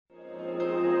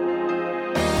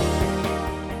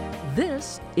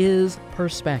This is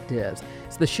Perspectives.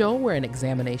 It's the show where an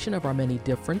examination of our many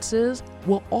differences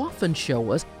will often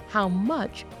show us how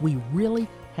much we really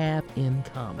have in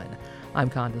common. I'm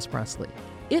Candace Presley.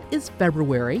 It is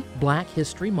February, Black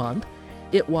History Month.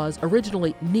 It was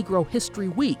originally Negro History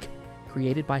Week,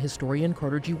 created by historian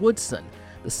Carter G. Woodson,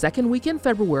 the second week in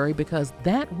February because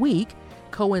that week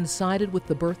coincided with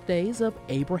the birthdays of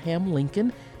Abraham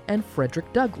Lincoln and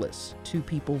Frederick Douglass, two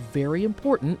people very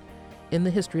important in the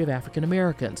history of African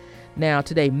Americans. Now,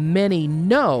 today, many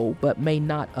know but may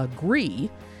not agree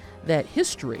that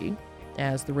history,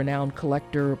 as the renowned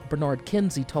collector Bernard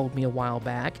Kinsey told me a while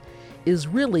back, is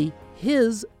really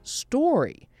his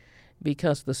story,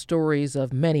 because the stories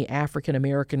of many African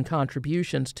American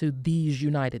contributions to these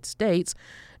United States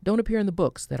don't appear in the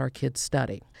books that our kids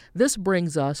study. This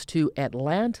brings us to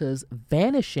Atlanta's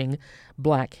Vanishing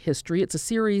Black History. It's a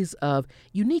series of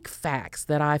unique facts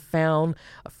that I found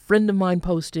a friend of mine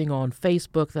posting on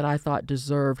Facebook that I thought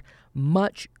deserved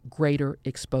much greater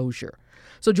exposure.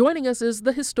 So joining us is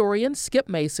the historian Skip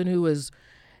Mason, who has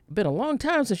been a long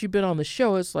time since you've been on the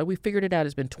show. It's like we figured it out.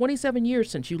 It's been 27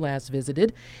 years since you last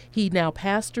visited. He now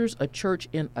pastors a church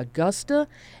in Augusta,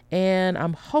 and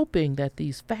I'm hoping that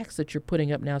these facts that you're putting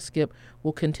up now, Skip,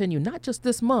 will continue not just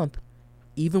this month,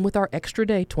 even with our extra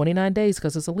day, 29 days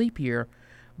because it's a leap year,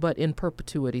 but in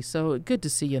perpetuity. So good to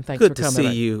see you, and thanks for coming. Good to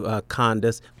see you,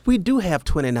 Candace. We do have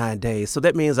 29 days, so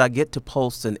that means I get to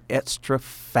post an extra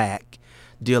fact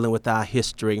dealing with our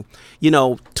history.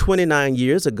 29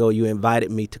 years ago, you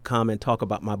invited me to come and talk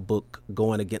about my book,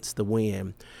 Going Against the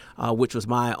Wind, which was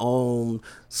my own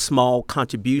small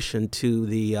contribution to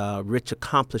the rich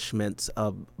accomplishments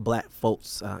of Black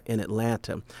folks in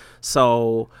Atlanta.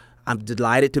 So I'm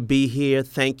delighted to be here.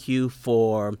 Thank you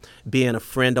for being a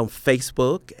friend on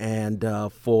Facebook and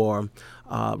for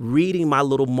reading my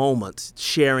little moments,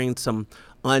 sharing some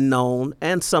unknown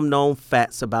and some known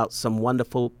facts about some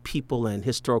wonderful people and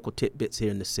historical tidbits here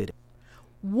in the city.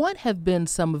 What have been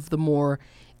some of the more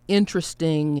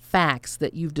interesting facts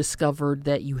that you've discovered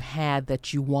that you had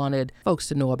that you wanted folks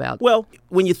to know about? Well,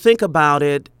 when you think about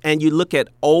it and you look at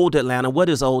old Atlanta, what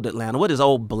is old Atlanta? What is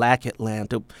old Black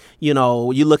Atlanta? You're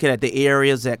looking at the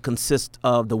areas that consist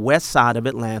of the west side of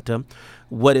Atlanta,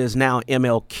 what is now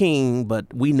ML King,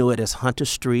 but we knew it as Hunter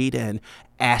Street and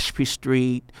Ashby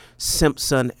Street,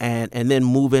 Simpson, and then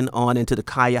moving on into the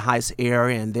Collier Heights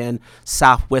area, and then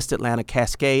Southwest Atlanta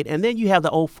Cascade. And then you have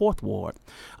the old Fourth Ward,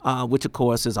 which, of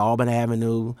course, is Auburn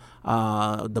Avenue,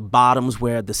 the bottoms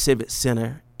where the Civic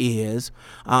Center is.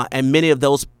 And many of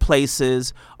those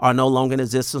places are no longer in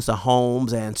existence. The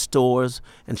homes and stores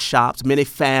and shops. Many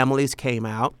families came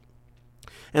out.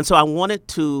 And so I wanted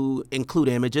to include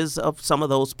images of some of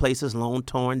those places long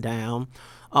torn down,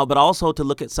 but also to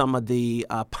look at some of the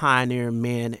pioneer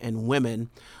men and women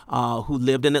who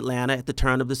lived in Atlanta at the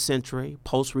turn of the century,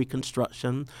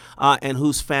 post-Reconstruction, and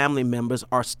whose family members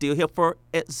are still here. For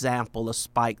example, a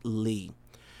Spike Lee.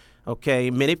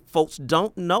 Okay, many folks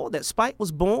don't know that Spike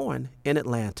was born in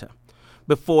Atlanta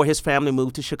before his family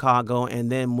moved to Chicago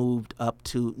and then moved up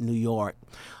to New York.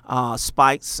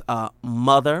 Spike's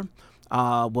mother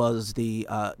was the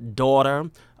daughter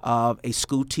of a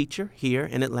school teacher here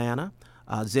in Atlanta,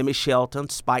 Zimmy Shelton.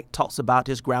 Spike talks about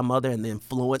his grandmother and the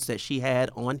influence that she had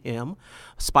on him.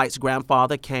 Spike's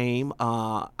grandfather came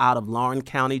out of Lorain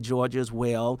County, Georgia as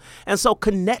well. And so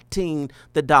connecting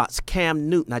the dots, Cam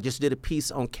Newton, I just did a piece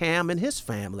on Cam and his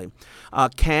family.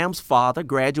 Cam's father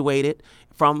graduated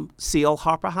from C.L.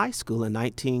 Harper High School in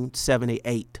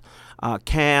 1978.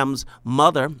 Cam's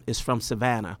mother is from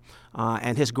Savannah,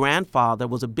 and his grandfather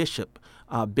was a bishop,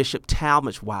 Bishop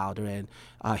Talmadge Wilder, and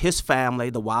his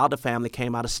family, the Wilder family,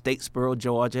 came out of Statesboro,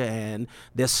 Georgia, and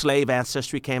their slave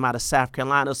ancestry came out of South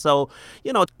Carolina. So,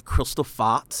 Crystal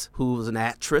Fox, who was an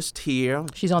actress here.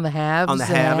 She's on the haves and the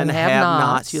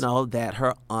have-nots. Have-nots. That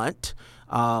her aunt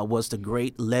was the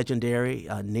great legendary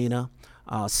Nina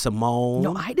Simone.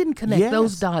 No, I didn't connect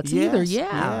those dots either.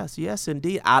 Yeah. Yes,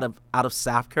 indeed. Out of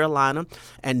South Carolina,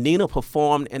 and Nina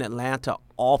performed in Atlanta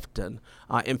often.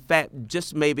 In fact,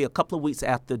 just maybe a couple of weeks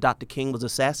after Dr. King was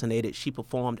assassinated, she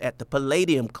performed at the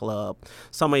Palladium Club.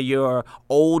 Some of your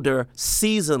older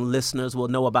seasoned listeners will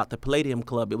know about the Palladium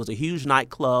Club. It was a huge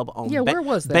nightclub on where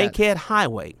was that? Bankhead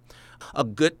Highway. A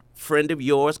good friend of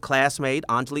yours, classmate,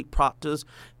 Angelique Proctor's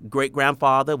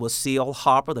great-grandfather was C.L.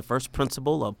 Harper, the first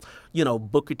principal of,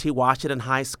 Booker T. Washington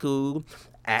High School.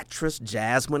 Actress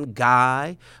Jasmine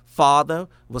Guy. Father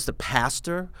was the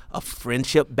pastor of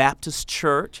Friendship Baptist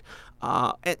Church.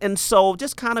 And so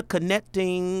just kind of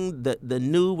connecting the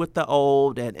new with the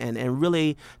old and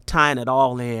really tying it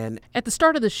all in. At the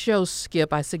start of the show,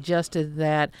 Skip, I suggested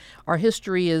that our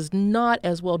history is not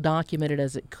as well documented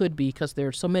as it could be because there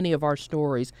are so many of our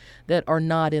stories that are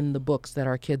not in the books that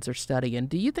our kids are studying.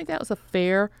 Do you think that was a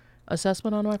fair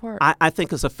assessment on my part? I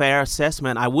think it's a fair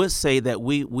assessment. I would say that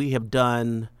we have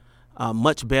done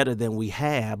much better than we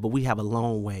have, but we have a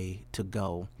long way to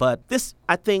go. But this,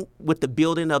 I think, with the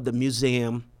building of the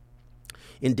museum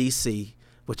in D.C.,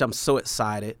 which I'm so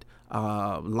excited,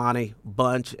 Lonnie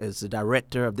Bunch is the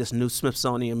director of this new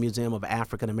Smithsonian Museum of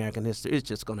African American History. It's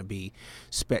just going to be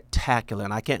spectacular,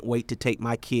 and I can't wait to take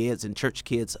my kids and church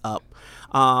kids up.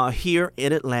 Here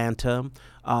in Atlanta,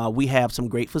 we have some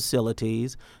great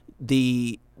facilities.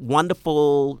 The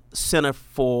wonderful Center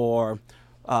for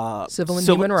Civil and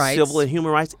Human Rights. Civil and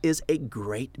Human Rights is a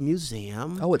great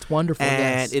museum. Oh, it's wonderful,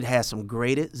 and yes. it has some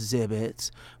great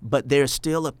exhibits, but there's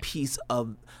still a piece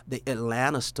of the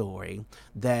Atlanta story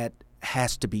that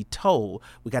has to be told.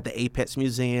 We got the Apex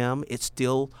Museum. It's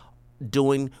still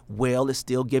doing well. It's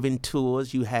still giving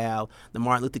tours. You have the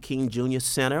Martin Luther King Jr.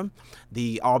 Center.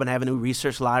 The Auburn Avenue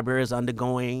Research Library is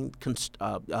undergoing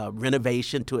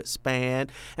renovation to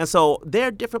expand. And so there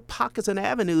are different pockets and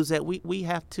avenues that we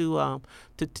have to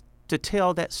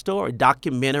tell that story.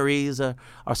 Documentaries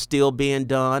are still being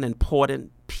done,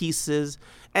 important pieces.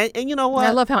 And you know what?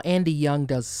 I love how Andy Young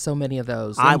does so many of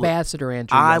those. Ambassador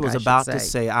Andrew Young, I was about to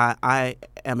say, I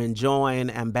am enjoying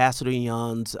Ambassador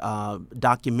Young's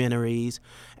documentaries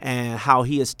and how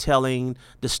he is telling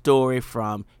the story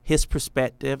from his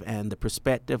perspective and the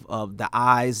perspective of the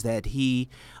eyes that he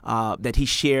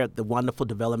shared the wonderful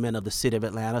development of the city of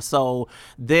Atlanta. So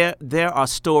there are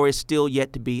stories still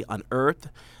yet to be unearthed.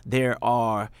 There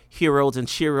are heroes and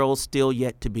sheroes still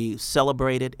yet to be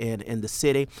celebrated in the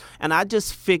city. And I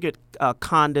just figured,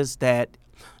 Candace, that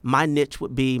my niche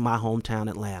would be my hometown,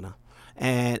 Atlanta,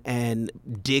 and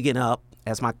digging up,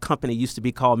 as my company used to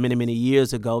be called many, many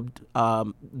years ago,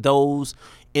 those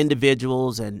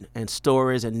individuals and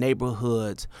stories and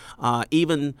neighborhoods.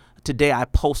 Even today I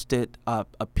posted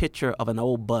a picture of an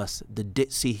old bus, the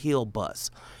Dixie Hill bus,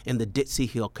 in the Dixie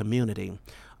Hill community.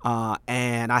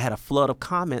 And I had a flood of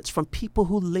comments from people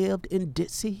who lived in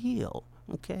Dixie Hill,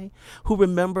 okay, who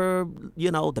remember,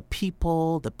 the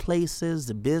people, the places,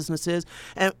 the businesses,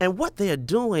 and what they're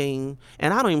doing.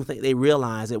 And I don't even think they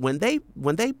realize it. When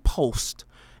they post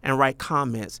and write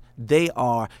comments, they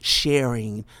are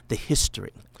sharing the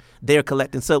history. They're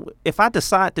collecting. So if I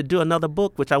decide to do another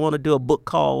book, which I want to do a book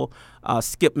called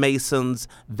Skip Mason's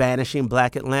Vanishing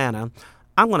Black Atlanta,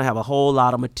 I'm going to have a whole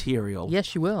lot of material.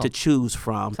 Yes, you will. To choose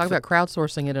from. Talk about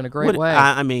crowdsourcing it in a great way.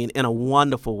 I mean, in a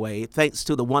wonderful way, thanks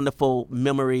to the wonderful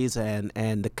memories and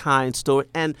the kind story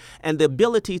and the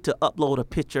ability to upload a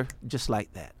picture just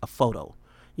like that, a photo,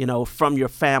 from your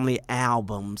family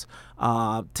albums,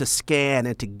 to scan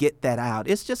and to get that out.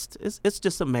 It's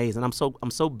just amazing. I'm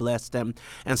so blessed and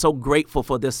so grateful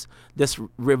for this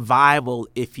revival,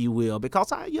 if you will,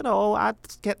 because I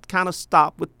kind of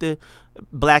stopped with the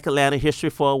Black Atlanta history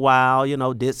for a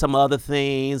while, did some other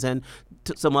things and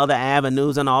took some other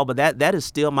avenues and all, but that is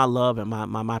still my love and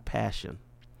my passion.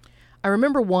 I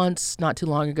remember once, not too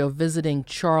long ago, visiting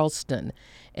Charleston,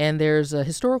 and there's a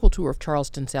historical tour of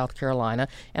Charleston, South Carolina,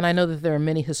 and I know that there are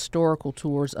many historical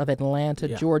tours of Atlanta,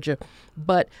 Georgia,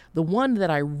 but the one that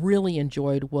I really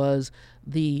enjoyed was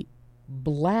the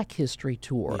Black History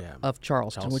Tour of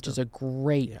Charleston, which is a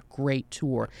great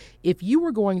tour. If you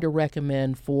were going to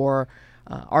recommend for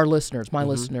our listeners, my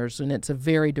listeners, and it's a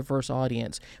very diverse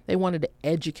audience, they wanted to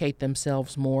educate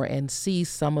themselves more and see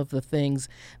some of the things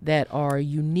that are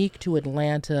unique to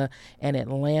Atlanta and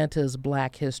Atlanta's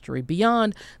Black history,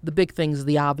 beyond the big things,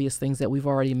 the obvious things that we've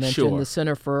already mentioned, the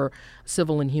Center for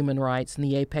Civil and Human Rights and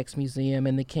the Apex Museum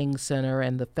and the King Center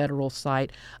and the Federal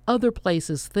Site, other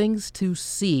places, things to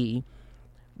see.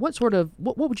 What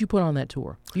would you put on that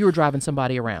tour if you were driving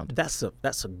somebody around? That's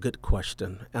a good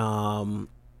question.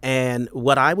 And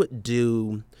what I would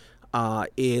do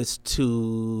is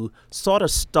to sort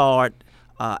of start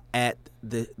at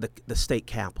the state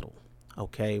capitol,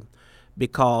 okay,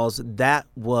 because that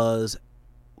was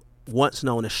once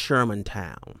known as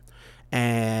Shermantown,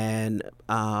 and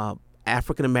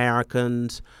African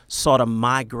Americans sort of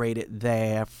migrated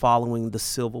there following the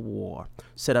Civil War,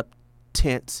 set up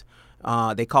tents.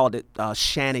 They called it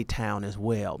Shantytown as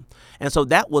well. And so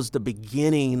that was the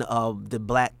beginning of the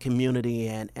Black community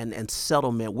and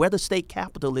settlement, where the state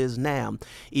capitol is now.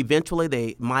 Eventually,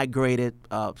 they migrated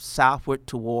southward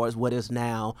towards what is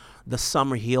now the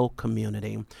Summerhill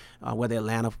community, where the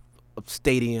Atlanta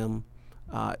Stadium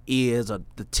is, or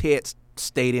the TED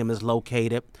stadium is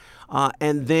located.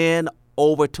 And then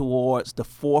over towards the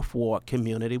Fourth Ward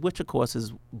community, which of course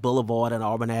is Boulevard and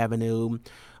Auburn Avenue,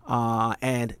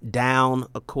 and down,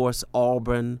 of course,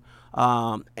 Auburn.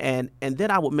 And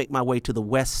then I would make my way to the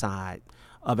west side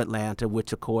of Atlanta,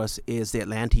 which of course is the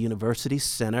Atlanta University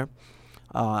Center.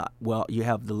 Well, you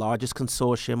have the largest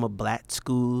consortium of black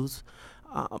schools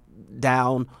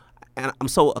down, and I'm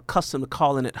so accustomed to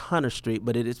calling it Hunter Street,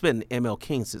 but it's been ML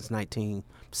King since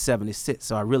 1976,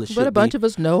 so I really should. But a bunch of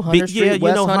us know Hunter Street, yeah, West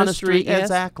you know Hunter Street, yes.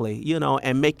 Exactly,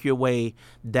 and make your way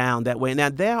down that way. Now,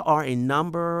 there are a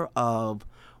number of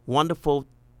wonderful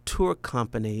tour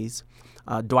companies.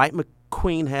 Dwight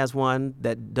McQueen has one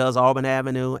that does Auburn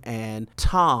Avenue, and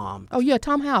Tom. Oh, yeah,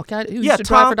 Tom Houck, who used to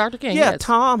drive for Dr. King. Yeah, yes.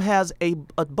 Tom has a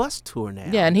bus tour now.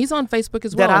 Yeah, and he's on Facebook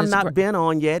as well. That I've not been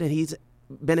on yet, and he's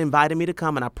been inviting me to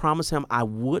come, and I promised him I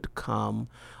would come.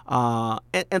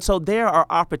 And so there are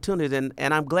opportunities,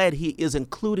 and I'm glad he is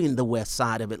including the west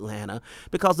side of Atlanta,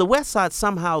 because the west side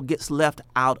somehow gets left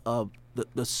out of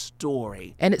the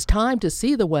story. And it's time to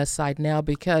see the west side now,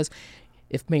 because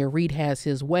if Mayor Reed has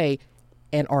his way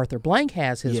and Arthur Blank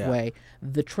has his way,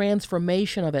 the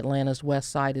transformation of Atlanta's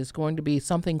west side is going to be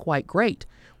something quite great,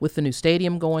 with the new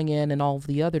stadium going in and all of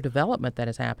the other development that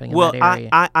is happening in that area.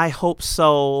 Well, I hope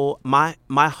so. My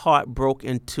heart broke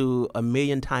into a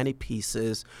million tiny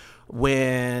pieces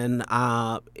when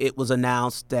it was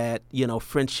announced that,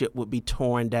 Friendship would be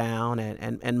torn down,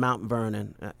 and Mount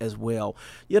Vernon as well.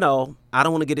 I don't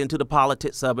want to get into the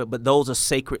politics of it, but those are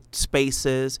sacred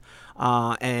spaces.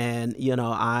 And,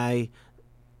 I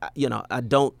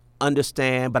don't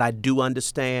understand, but I do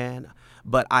understand.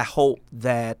 But I hope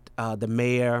that the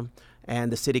mayor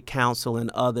and the city council and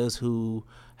others who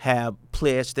have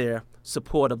pledged their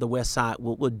support of the West Side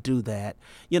will do that.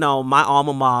 My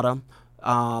alma mater,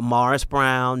 Morris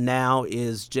Brown, now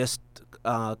is just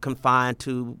confined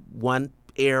to one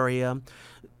area.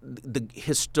 The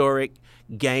historic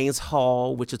Gaines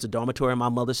Hall, which is the dormitory my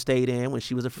mother stayed in when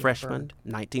she was a freshman,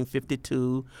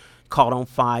 1952. Caught on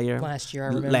fire last year. I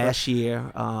remember. Last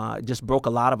year, just broke a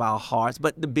lot of our hearts.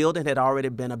 But the building had already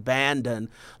been abandoned.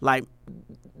 Like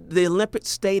the Olympic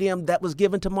Stadium that was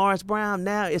given to Morris Brown,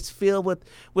 now it's filled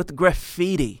with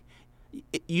graffiti.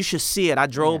 You should see it. I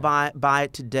drove by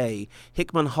it today.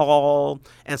 Hickman Hall,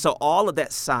 and so all of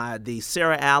that side, the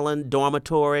Sarah Allen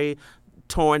dormitory,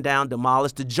 torn down,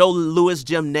 demolished. The Joe Louis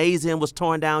Gymnasium was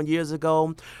torn down years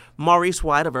ago. Maurice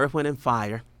White of Earth, Wind and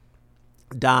Fire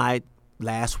died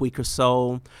last week or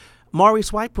so.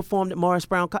 Maurice White performed at Morris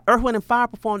Brown. Earth, Wind and Fire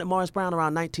performed at Morris Brown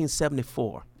around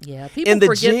 1974. Yeah, people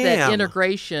forget that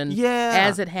integration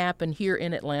as it happened here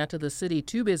in Atlanta, the city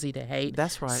too busy to hate.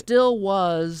 That's right.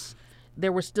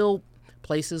 There were still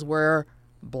places where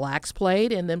blacks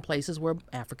played, and then places where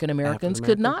African Americans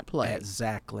could not play.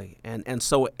 Exactly. And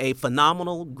so a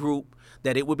phenomenal group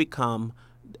that it would become,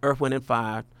 Earth, Wind and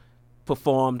Fire,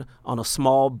 performed on a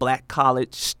small black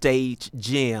college stage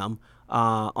gym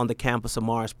on the campus of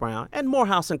Morris Brown, and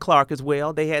Morehouse and Clark as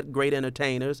well. They had great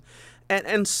entertainers.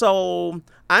 And so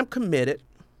I'm committed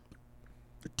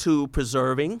to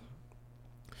preserving,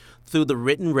 through the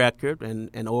written record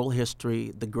and oral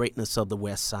history, the greatness of the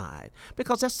West Side,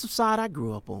 because that's the side I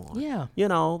grew up on. Yeah.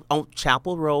 On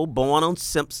Chapel Road, born on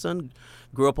Simpson,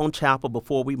 grew up on Chapel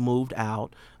before we moved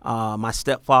out. My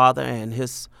stepfather and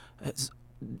his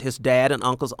dad and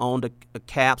uncles owned a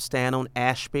cab stand on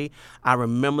Ashby. I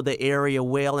remember the area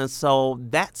well, and so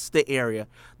that's the area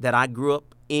that I grew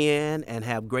up in and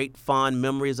have great fond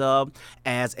memories of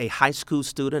as a high school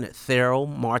student at Therrell,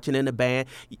 marching in the band.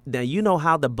 Now, you know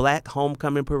how the black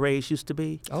homecoming parades used to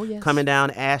be? Oh, yes. Coming down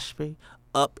Ashby,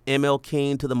 up ML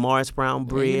King to the Morris Brown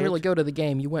Bridge. You didn't really go to the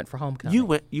game. You went for homecoming. You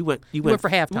went for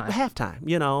halftime.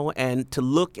 Halftime, and to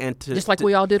look and to just like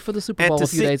we all did for the Super Bowl a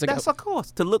few days ago. That's of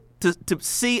course to look, to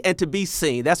see and to be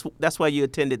seen. That's why you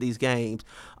attended these games.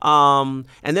 And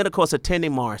then of course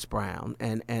attending Morris Brown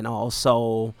and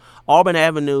also Auburn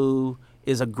Avenue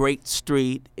is a great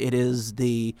street. It is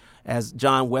as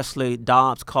John Wesley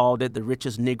Dobbs called it, the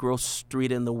richest Negro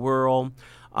street in the world.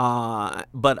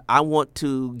 But I want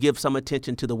to give some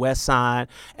attention to the West Side,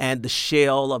 and the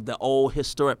shell of the old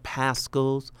historic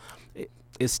Pascals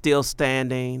is still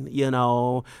standing.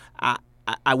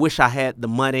 I wish I had the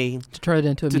money to turn it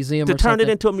into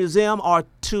a museum, or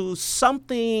to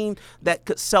something that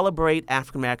could celebrate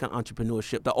African American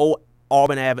entrepreneurship. The old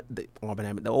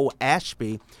the old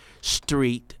Ashby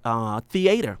Street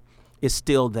Theater is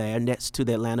still there next to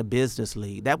the Atlanta Business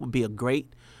League. That would be a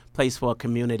great place for a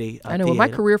community. I know. When my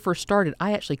career first started,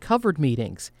 I actually covered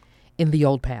meetings in the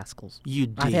old Pascals. You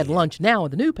did. I've had lunch now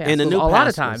in the new Pascals a lot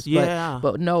of times. Yeah.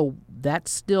 But no,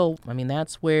 that's still,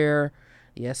 that's where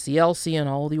the SCLC and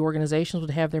all the organizations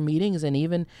would have their meetings, and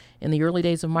even in the early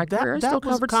days of my career, I still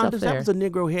covered stuff there. That was the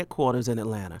Negro headquarters in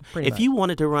Atlanta. Pretty If you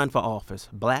wanted to run for office,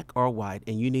 black or white,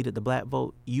 and you needed the black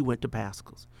vote, you went to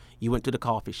Pascal's. You went to the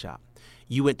coffee shop.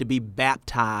 You went to be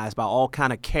baptized by all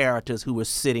kind of characters who were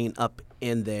sitting up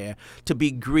in there, to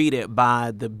be greeted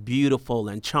by the beautiful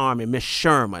and charming Miss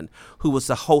Sherman, who was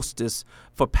the hostess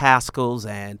for Pascal's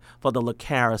and for the Le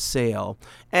Carousel.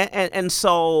 And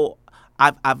so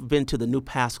I've been to the new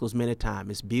Pascal's many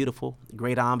times. It's beautiful,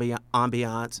 great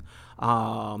ambiance.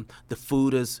 The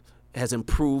food has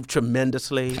improved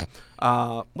tremendously.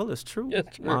 Well, it's true.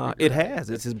 It has.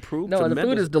 It's improved tremendously. The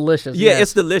food is delicious. Yeah, yes.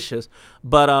 It's delicious.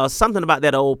 But something about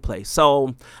that old place.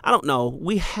 So, I don't know.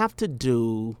 We have to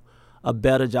do a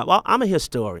better job. Well, I'm a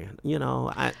historian,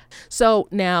 So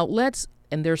now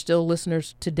and there's still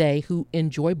listeners today who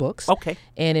enjoy books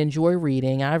and enjoy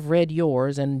reading. I've read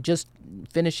yours and just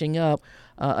finishing up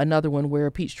another one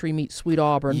where Peachtree Meets Sweet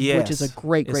Auburn, which is a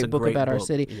great book about our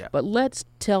city. Yeah. But let's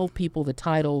tell people the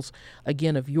titles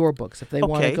again of your books if they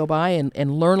want to go by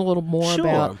and learn a little more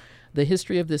about the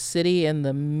history of this city and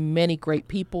the many great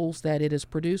peoples that it has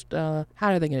produced. How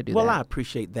are they going to do that? Well, I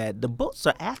appreciate that. The books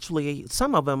are actually,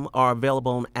 some of them are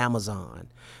available on Amazon.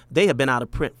 They have been out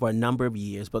of print for a number of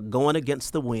years, but Going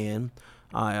Against the Wind,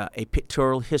 A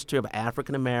Pictorial History of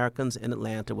African Americans in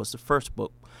Atlanta was the first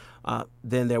book.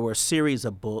 Then there were a series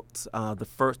of books.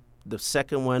 The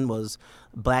second one was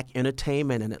Black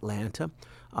Entertainment in Atlanta,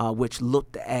 which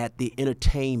looked at the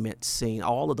entertainment scene,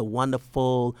 all of the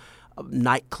wonderful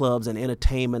nightclubs and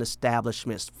entertainment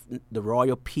establishments, the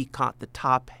Royal Peacock, the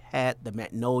Top Hat, the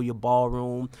Magnolia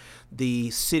Ballroom, the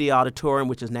City Auditorium,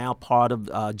 which is now part of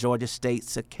Georgia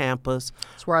State's campus.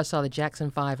 That's where I saw the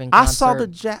Jackson 5 in concert. I saw the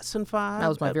Jackson 5. That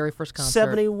was my very first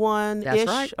concert. 71-ish, That's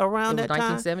right. around It was that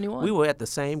time. 1971. We were at the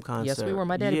same concert. Yes, we were.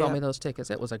 My daddy bought me those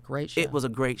tickets. It was a great show. It was a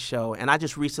great show. And I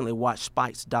just recently watched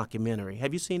Spike's documentary.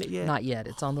 Have you seen it yet? Not yet.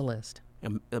 It's on the list.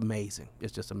 Amazing.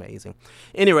 It's just amazing.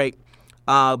 Anyway,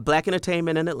 Black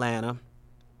Entertainment in Atlanta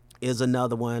is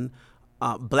another one.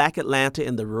 Black Atlanta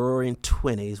in the Roaring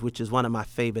 '20s, which is one of my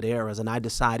favorite eras, and I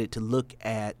decided to look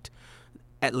at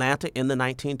Atlanta in the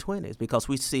 1920s because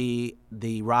we see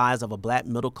the rise of a black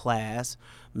middle class,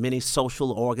 many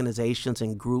social organizations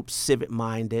and groups,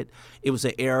 civic-minded. It was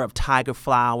the era of Tiger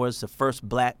Flowers, the first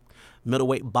black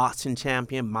middleweight boxing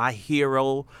champion, my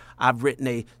hero. I've written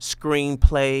a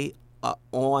screenplay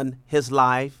on his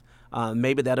life.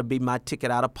 Maybe that'll be my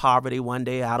ticket out of poverty one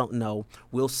day. I don't know.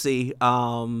 We'll see.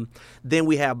 Then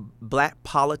we have Black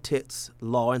Politics,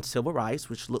 Law, and Civil Rights,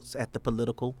 which looks at the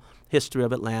political history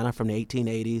of Atlanta from the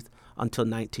 1880s until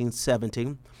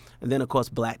 1970. And then, of course,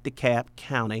 Black DeKalb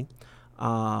County.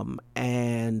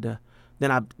 And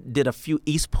then I did a few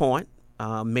East Point.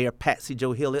 Mayor Patsy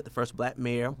Jo Hillett, the first black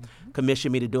mayor,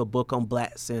 commissioned me to do a book on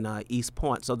blacks in East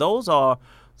Point. So those are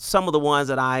some of the ones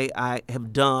that I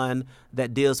have done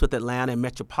that deals with Atlanta and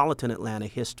metropolitan Atlanta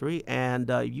history.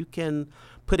 And you can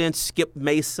put in Skip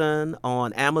Mason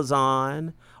on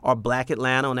Amazon or Black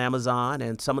Atlanta on Amazon,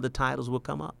 and some of the titles will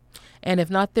come up. And if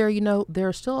not there, there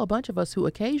are still a bunch of us who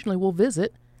occasionally will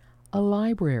visit a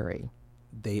library.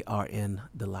 They are in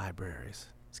the libraries.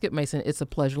 Skip Mason, it's a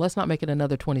pleasure. Let's not make it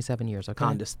another 27 years, okay?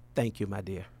 Candace, thank you, my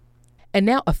dear. And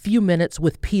now a few minutes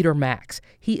with Peter Max.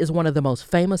 He is one of the most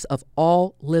famous of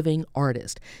all living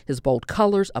artists. His bold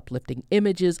colors, uplifting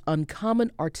images,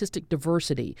 uncommon artistic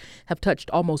diversity have touched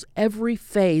almost every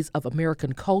phase of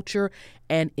American culture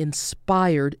and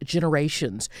inspired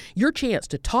generations. Your chance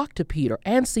to talk to Peter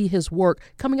and see his work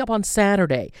coming up on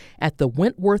Saturday at the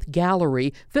Wentworth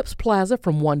Gallery, Phipps Plaza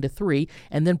from 1 to 3,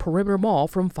 and then Perimeter Mall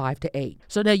from 5 to 8.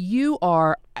 So now you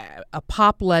are a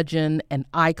pop legend, an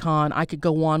icon. I could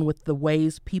go on with the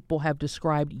ways people have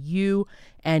described you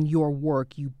and your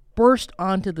work. You burst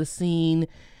onto the scene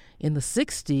in the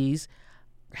 60s.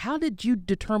 How did you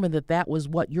determine that was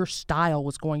what your style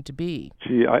was going to be?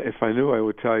 Gee, if I knew, I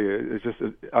would tell you.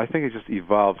 I think it just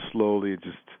evolved slowly,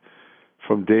 just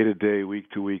from day to day, week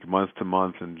to week, month to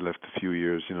month, and left a few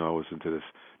years. I was into this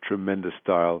tremendous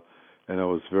style, and I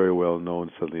was very well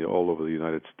known suddenly all over the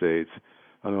United States.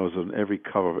 And I was on every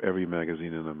cover of every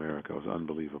magazine in America. It was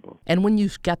unbelievable. And when you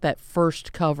got that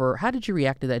first cover, how did you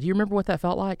react to that? Do you remember what that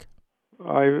felt like? It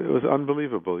was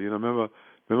unbelievable. Remember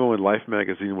when Life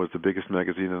magazine was the biggest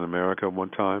magazine in America one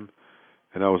time?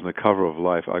 And I was on the cover of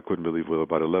Life. I couldn't believe it. With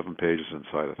about 11 pages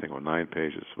inside, I think, or 9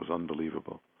 pages. It was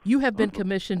unbelievable. You have been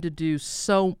commissioned to do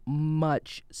so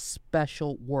much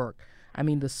special work. I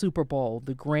mean, the Super Bowl,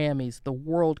 the Grammys, the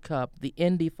World Cup, the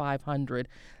Indy 500,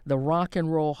 the Rock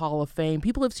and Roll Hall of Fame.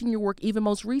 People have seen your work even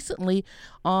most recently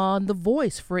on The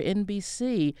Voice for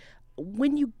NBC.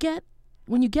 When you get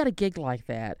When you get a gig like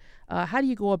that, how do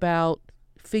you go about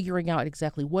figuring out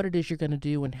exactly what it is you're going to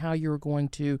do and how you're going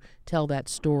to tell that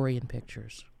story in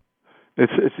pictures?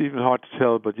 It's even hard to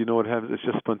tell, but you know what happens? It's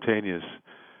just spontaneous.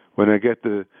 When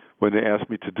they ask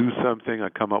me to do something, I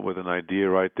come up with an idea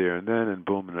right there and then, and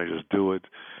boom, and I just do it.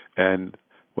 And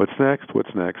what's next?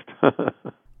 What's next?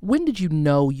 When did you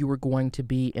know you were going to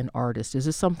be an artist? Is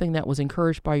this something that was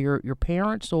encouraged by your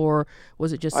parents, or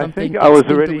was it just something I think I was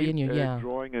instinctively already in you?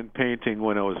 drawing and painting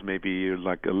when I was maybe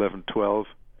like 11, 12.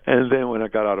 And then when I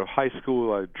got out of high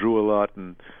school, I drew a lot,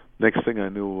 and next thing I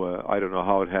knew, I don't know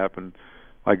how it happened,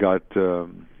 I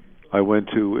went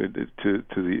to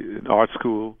an art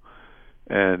school,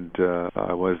 and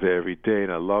I was there every day,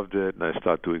 and I loved it, and I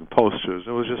started doing posters.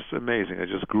 It was just amazing. I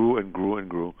just grew and grew and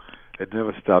grew. It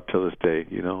never stopped till this day,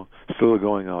 still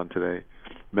going on today.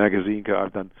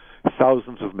 I've done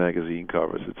thousands of magazine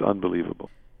covers. It's unbelievable.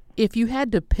 If you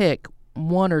had to pick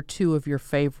one or two of your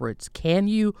favorites, can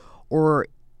you, or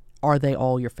are they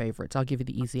all your favorites? I'll give you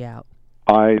the easy out.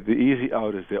 The easy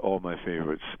out is they're all my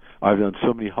favorites. I've done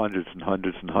so many hundreds and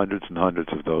hundreds and hundreds and hundreds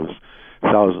of those,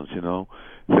 thousands,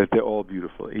 that they're all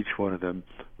beautiful. Each one of them,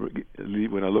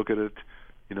 when I look at it,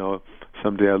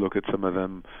 someday I look at some of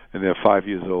them and they're 5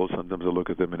 years old. Sometimes I look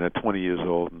at them and they're 20 years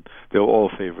old, and they were all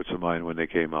favorites of mine when they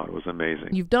came out. It was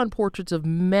amazing. You've done portraits of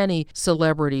many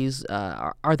celebrities.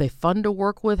 Are they fun to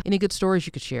work with? Any good stories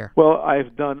you could share? Well,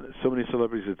 I've done so many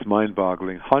celebrities, it's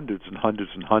mind-boggling, hundreds and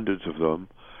hundreds and hundreds of them,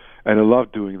 and I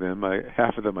love doing them.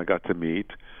 Half of them I got to meet,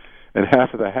 and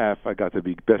half I got to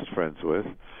be best friends with,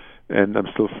 and I'm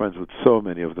still friends with so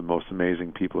many of the most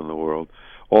amazing people in the world,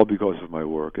 all because of my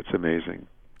work. It's amazing.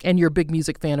 And you're a big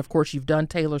music fan, of course. You've done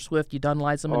Taylor Swift, you've done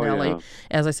Liza Minnelli. Yeah.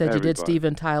 As I said, Everybody. You did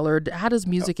Steven Tyler. How does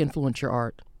music influence your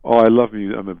art? Oh, I love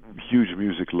music. I'm a huge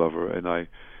music lover, and I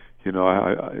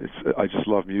just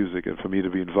love music. And for me to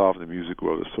be involved in the music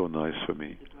world is so nice for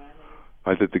me.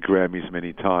 I did the Grammys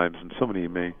many times, and so many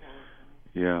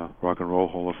Rock and Roll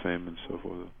Hall of Fame and so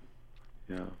forth.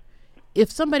 Yeah.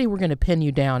 If somebody were going to pin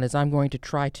you down, as I'm going to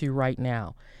try to right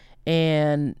now,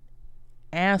 and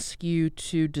ask you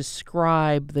to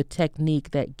describe the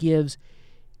technique that gives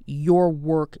your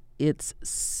work its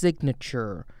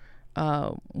signature,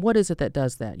 what is it that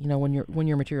does that? When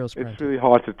your material is printed? It's really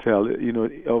hard to tell.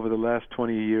 Over the last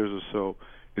 20 years or so,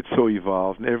 it's so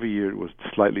evolved, and every year it was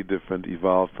slightly different,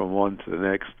 evolved from one to the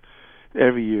next.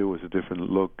 Every year was a different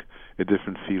look, a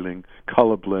different feeling.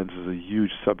 Color blends is a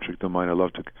huge subject of mine. I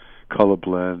love to color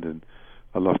blend, and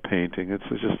I love painting. It's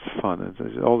just fun.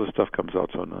 All this stuff comes out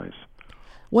so nice.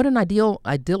 What an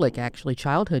idyllic, actually,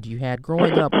 childhood you had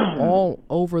growing up all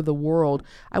over the world.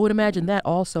 I would imagine that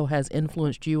also has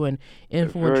influenced you and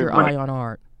influenced your eye on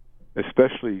art.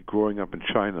 Especially growing up in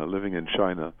China, living in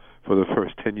China for the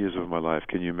first 10 years of my life.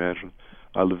 Can you imagine?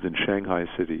 I lived in Shanghai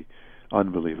City.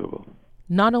 Unbelievable.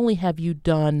 Not only have you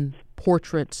done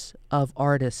portraits of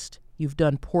artists, you've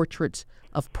done portraits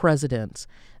of presidents.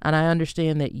 And I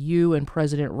understand that you and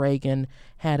President Reagan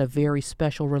had a very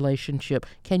special relationship.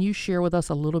 Can you share with us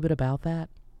a little bit about that?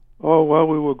 Oh, well,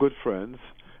 we were good friends.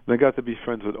 And I got to be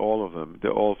friends with all of them.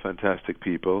 They're all fantastic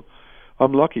people.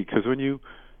 I'm lucky because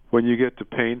when you get to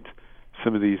paint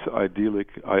some of these idyllic,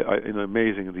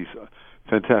 amazing, these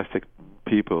fantastic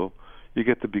people, you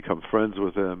get to become friends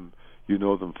with them. You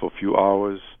know them for a few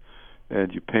hours,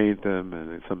 and you paint them,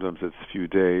 and sometimes it's a few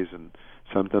days, and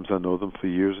sometimes I know them for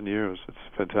years and years. It's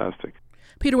fantastic.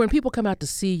 Peter, when people come out to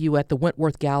see you at the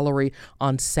Wentworth Gallery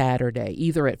on Saturday,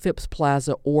 either at Phipps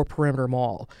Plaza or Perimeter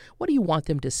Mall, what do you want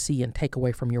them to see and take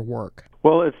away from your work?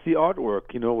 Well, it's the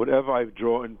artwork. Whatever I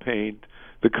draw and paint,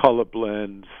 the color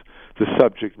blends, the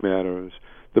subject matters,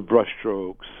 the brush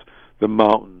strokes, the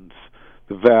mountains,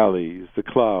 the valleys, the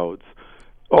clouds,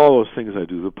 all those things I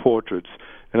do, the portraits.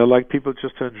 And I like people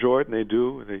just to enjoy it, and they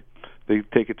do. They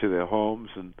take it to their homes,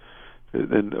 and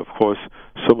of course,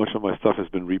 so much of my stuff has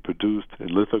been reproduced in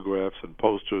lithographs and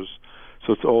posters.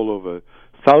 So it's all over.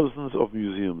 Thousands of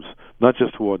museums, not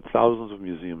just one, thousands of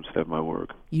museums have my work.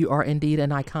 You are indeed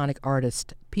an iconic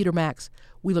artist. Peter Max,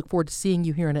 we look forward to seeing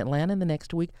you here in Atlanta in the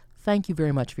next week. Thank you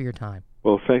very much for your time.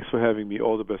 Well, thanks for having me.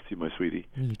 All the best to you, my sweetie.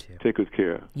 You too. Take good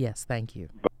care. Yes, thank you.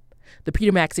 Bye. The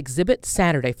Peter Max exhibit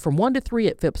Saturday from 1 to 3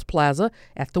 at Phipps Plaza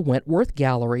at the Wentworth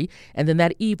Gallery, and then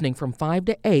that evening from 5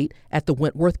 to 8 at the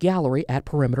Wentworth Gallery at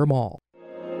Perimeter Mall.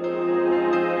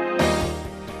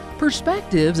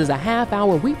 Perspectives is a half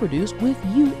hour we produce with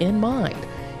you in mind.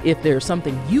 If there's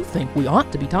something you think we ought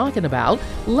to be talking about,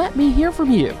 let me hear from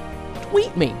you.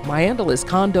 Tweet me. My handle is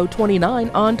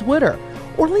Condo29 on Twitter,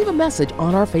 or leave a message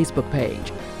on our Facebook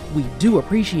page. We do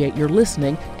appreciate your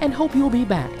listening and hope you'll be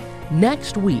back.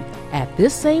 next week at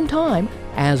this same time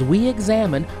as we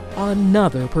examine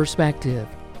another perspective.